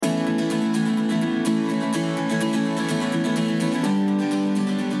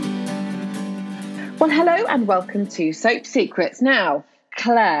Well, hello and welcome to Soap Secrets. Now,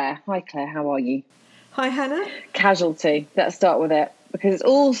 Claire. Hi, Claire. How are you? Hi, Hannah. Casualty. Let's start with it because it's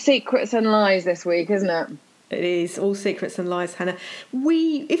all secrets and lies this week, isn't it? It is all secrets and lies, Hannah.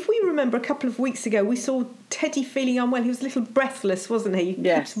 If we remember, a couple of weeks ago, we saw Teddy feeling unwell. He was a little breathless, wasn't he? He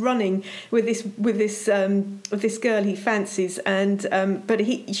Yes. keeps running with this girl he fancies, and but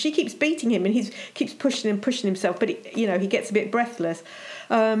she keeps beating him, and he keeps pushing himself. But he gets a bit breathless.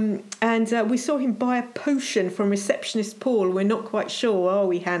 And we saw him buy a potion from receptionist Paul. We're not quite sure, are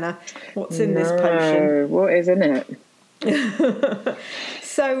we, Hannah? What's in this potion? What is in it?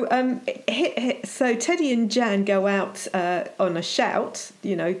 So Teddy and Jan go out on a shout,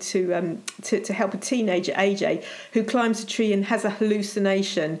 to help a teenager, AJ, who climbs a tree and has a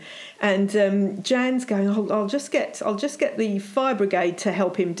hallucination. And Jan's going, I'll just get the fire brigade to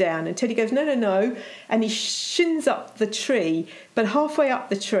help him down. And Teddy goes, no, and he shins up the tree. But halfway up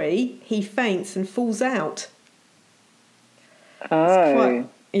the tree, he faints and falls out. Oh.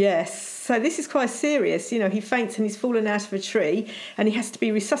 Yes, so this is quite serious. He faints and he's fallen out of a tree and he has to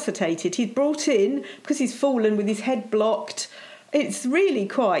be resuscitated. He's brought in because he's fallen with his head blocked. It's really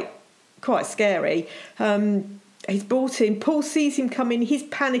quite scary. He's brought in. Paul sees him come in. He's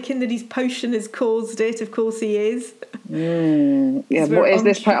panicking that his potion has caused it. Of course he is. Yeah, what is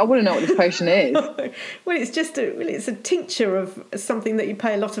this? I want to know what this potion is. Well, it's a tincture of something that you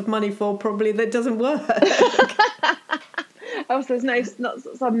pay a lot of money for, probably, that doesn't work. Oh, so there's not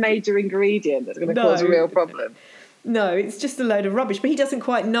some major ingredient that's going to cause a real problem. No, it's just a load of rubbish. But he doesn't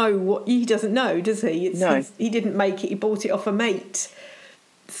quite know what he doesn't know, does he? No, he didn't make it. He bought it off a mate.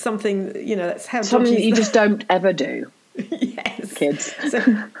 Something, that's how something that you just don't ever do. Yes, kids.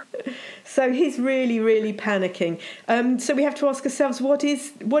 So he's really, really panicking. So we have to ask ourselves, what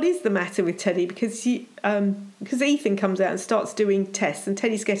is the matter with Teddy? Because Ethan comes out and starts doing tests, and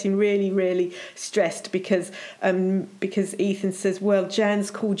Teddy's getting really, really stressed because Ethan says, well,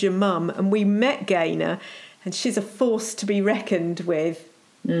 Jan's called your mum, and we met Gaynor, and she's a force to be reckoned with.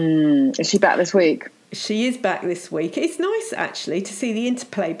 Is she back this week? She is back this week. It's nice, actually, to see the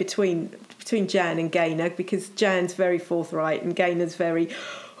interplay between Jan and Gaynor, because Jan's very forthright and Gaynor's very,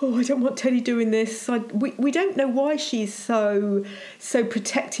 I don't want Teddy doing this. We don't know why she's so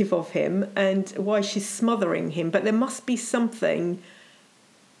protective of him and why she's smothering him, but there must be something.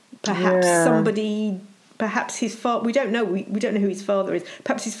 Perhaps somebody, perhaps his father. We don't know. We don't know who his father is.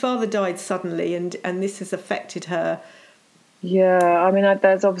 Perhaps his father died suddenly, and this has affected her. Yeah, I mean,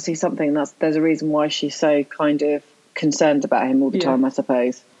 there's obviously something. There's a reason why she's so kind of concerned about him all the time, I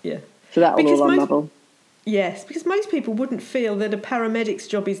suppose. Yeah. So that will all unravel. Yes, because most people wouldn't feel that a paramedic's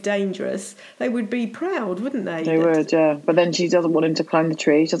job is dangerous. They would be proud, wouldn't they? They would, yeah. But then she doesn't want him to climb the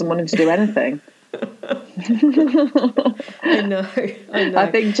tree. She doesn't want him to do anything. I know.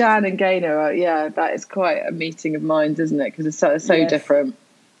 I think Jan and Gaynor that is quite a meeting of minds, isn't it? Because it's so different.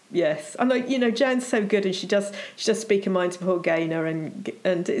 Yes, and Jan's so good, and she does speak her mind to poor Gaynor, and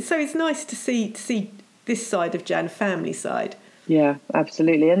so it's nice to see this side of Jan, family side. Yeah,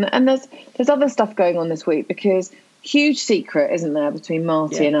 absolutely. And there's other stuff going on this week, because huge secret, isn't there, between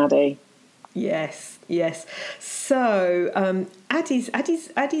Marty and Addie? Yes. So Addie's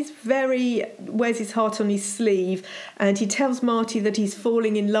very wears his heart on his sleeve, and he tells Marty that he's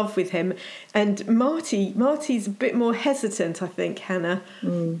falling in love with him. And Marty's a bit more hesitant, I think, Hannah,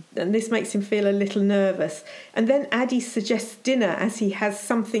 and this makes him feel a little nervous. And then Addie suggests dinner, as he has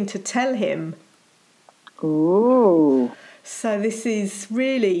something to tell him. Ooh. So this is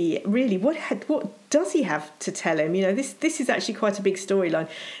really, really, what does he have to tell him? This is actually quite a big storyline,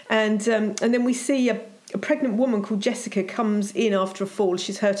 and then we see a pregnant woman called Jessica comes in after a fall.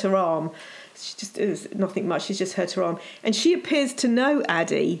 She's hurt her arm. She just is nothing much. She's just hurt her arm, and she appears to know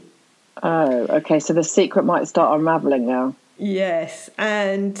Addie. Oh, okay. So the secret might start unravelling now. Yes,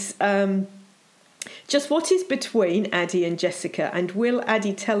 and just what is between Addie and Jessica, and will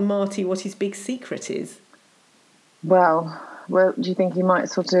Addie tell Marty what his big secret is? Well, do you think he might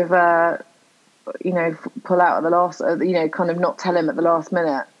sort of, pull out at the last, kind of not tell him at the last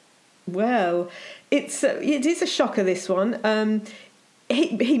minute? Well, it is a shocker, this one. Will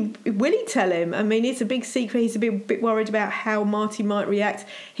he tell him? I mean, it's a big secret. He's a bit worried about how Marty might react.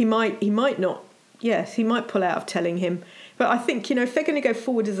 He might not. Yes, he might pull out of telling him. But I think, if they're going to go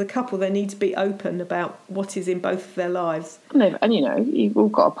forward as a couple, they need to be open about what is in both of their lives. And you've all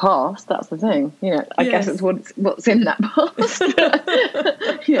got a past. That's the thing. I guess it's what's in that past.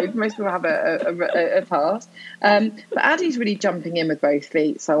 Most people have a past. But Addie's really jumping in with both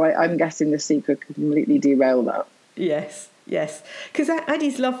feet, so I'm guessing the secret could completely derail that. Yes, because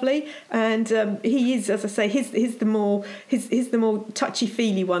Addie's lovely, and he is, as I say, he's the more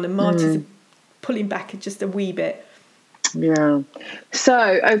touchy-feely one, and Marty's pulling back just a wee bit. Yeah.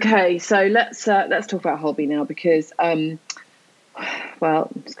 So let's talk about Holby now, because it's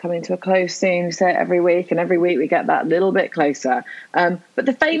coming to a close soon. We say it every week, and every week we get that little bit closer. But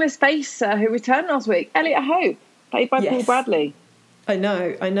the famous face who returned last week, Elliot Hope, played by Paul Bradley. I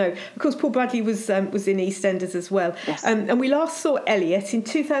know. Of course, Paul Bradley was in EastEnders as well. Yes. And we last saw Elliot in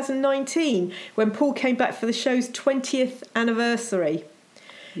 2019 when Paul came back for the show's 20th anniversary.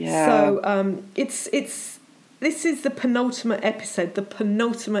 Yeah. So this is the penultimate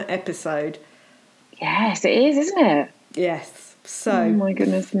episode. Yes, it is, isn't it? Yes. So. Oh my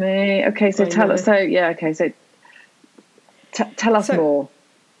goodness me. Okay, so tell us. Tell us more.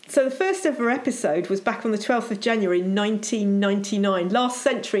 So the first ever episode was back on the 12th of January 1999. Last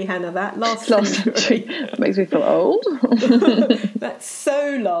century, Hannah, last century. That makes me feel old. That's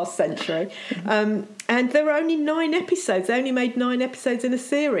so last century. And there were only 9 episodes. They only made 9 episodes in a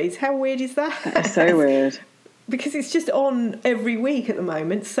series. How weird is that? That's so weird. Because it's just on every week at the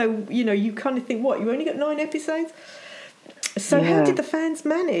moment. So, you kind of think, what, you only got 9 episodes? So how did the fans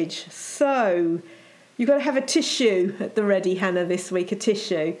manage? So you've got to have a tissue at the ready, Hannah, this week, a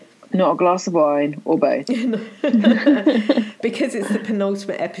tissue. Not a glass of wine, or both. Because it's the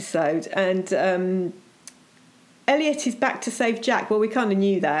penultimate episode. And Elliot is back to save Jack. Well, we kind of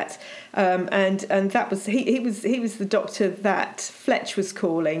knew that. And that was he was the doctor that Fletch was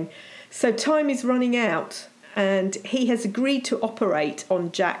calling. So time is running out, and he has agreed to operate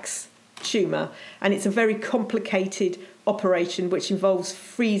on Jack's tumour. And it's a very complicated operation which involves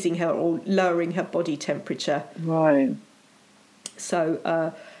freezing her or lowering her body temperature. Right.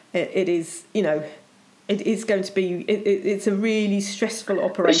 So it is, it is going to be. It's a really stressful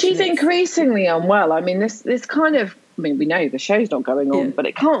operation. But she's increasingly unwell. I mean, this kind of. I mean, we know the show's not going on, but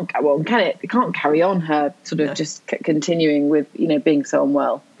it can't go on, can it? It can't carry on. Her sort of just continuing with being so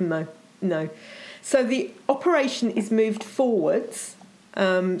unwell. No. So the operation is moved forwards.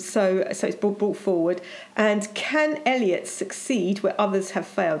 So it's brought forward. And can Elliot succeed where others have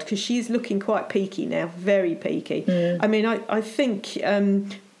failed? Because she is looking quite peaky now, very peaky. I mean, I think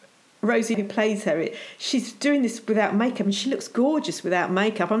Rosie, who plays her, she's doing this without makeup, and she looks gorgeous without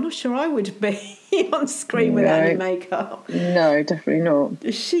makeup. I'm not sure I would be on screen without any makeup. No, definitely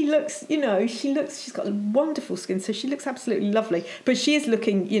not. She looks, she's got wonderful skin, so she looks absolutely lovely. But she is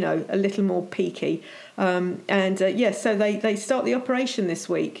looking, a little more peaky. So they start the operation this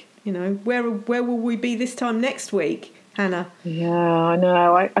week. Where will we be this time next week, Hannah? Yeah, I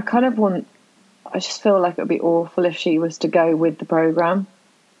know. I kind of I just feel like it would be awful if she was to go with the programme.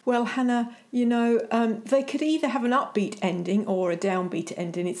 Well, Hannah, they could either have an upbeat ending or a downbeat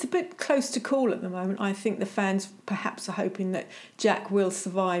ending. It's a bit close to call at the moment. I think the fans perhaps are hoping that Jack will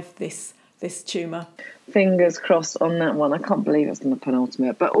survive this tumour. Fingers crossed on that one. I can't believe it's in the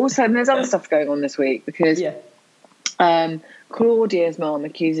penultimate. But also, there's other stuff going on this week, because Claudia's mum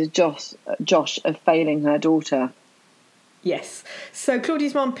accuses Josh of failing her daughter. Yes. So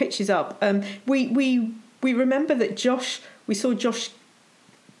Claudia's mum pitches up. We remember that we saw Josh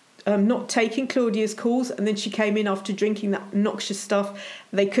not taking Claudia's calls, and then she came in after drinking that noxious stuff.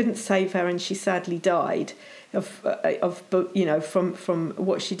 They couldn't save her, and she sadly died from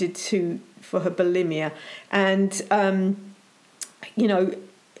what she did for her bulimia. And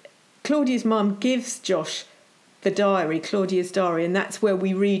Claudia's mum gives Josh the diary, Claudia's diary, and that's where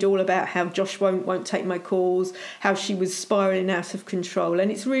we read all about how Josh won't take my calls, how she was spiralling out of control,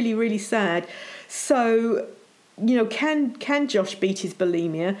 and it's really, really sad. So, can Josh beat his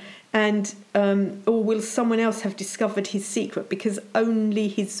bulimia, and or will someone else have discovered his secret? Because only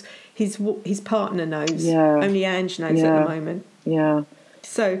his partner knows. Yeah. Only Ange knows at the moment. Yeah.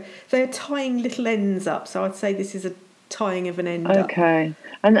 So they're tying little ends up. So I'd say this is a tying of an end up. Okay.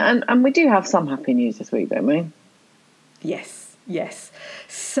 And we do have some happy news this week, don't we? Yes.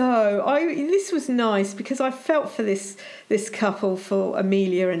 So this was nice, because I felt for this couple, for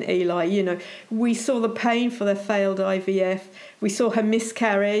Amelia and Eli. We saw the pain for their failed IVF. We saw her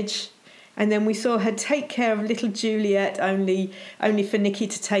miscarriage, and then we saw her take care of little Juliet, only for Nikki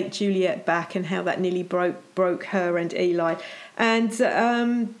to take Juliet back, and how that nearly broke her and Eli. And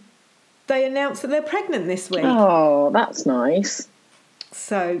they announced that they're pregnant this week. Oh, that's nice.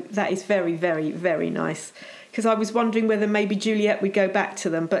 So that is very, very, very nice. Because I was wondering whether maybe Juliet would go back to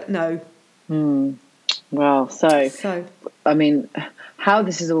them, but no. Well, so I mean, how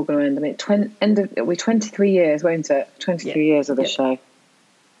this is all going to end? I mean, it'll be 23 years, won't it? 23 years of the show.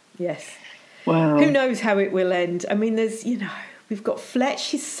 Yes. Wow. Who knows how it will end? I mean, there's, we've got Fletch.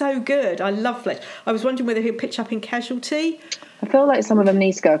 He's so good. I love Fletch. I was wondering whether he'll pitch up in Casualty. I feel like some of them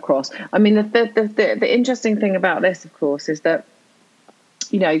need to go across. I mean, the interesting thing about this, of course, is that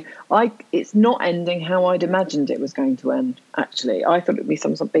it's not ending how I'd imagined it was going to end. Actually, I thought it'd be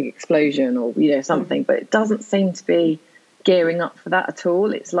some big explosion or something, but it doesn't seem to be gearing up for that at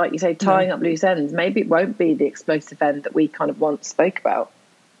all. It's like you say, tying up loose ends. Maybe it won't be the explosive end that we kind of once spoke about.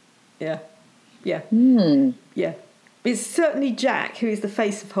 Yeah. It's certainly Jack who is the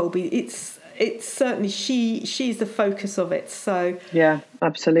face of Holby. It's certainly she's the focus of it. So yeah,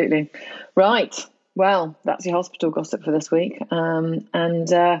 absolutely. Right. Well, that's your hospital gossip for this week, and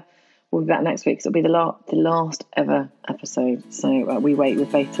we'll be back next week. So it'll be the last ever episode. So we wait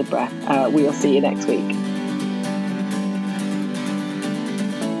with bated breath. We'll see you next week.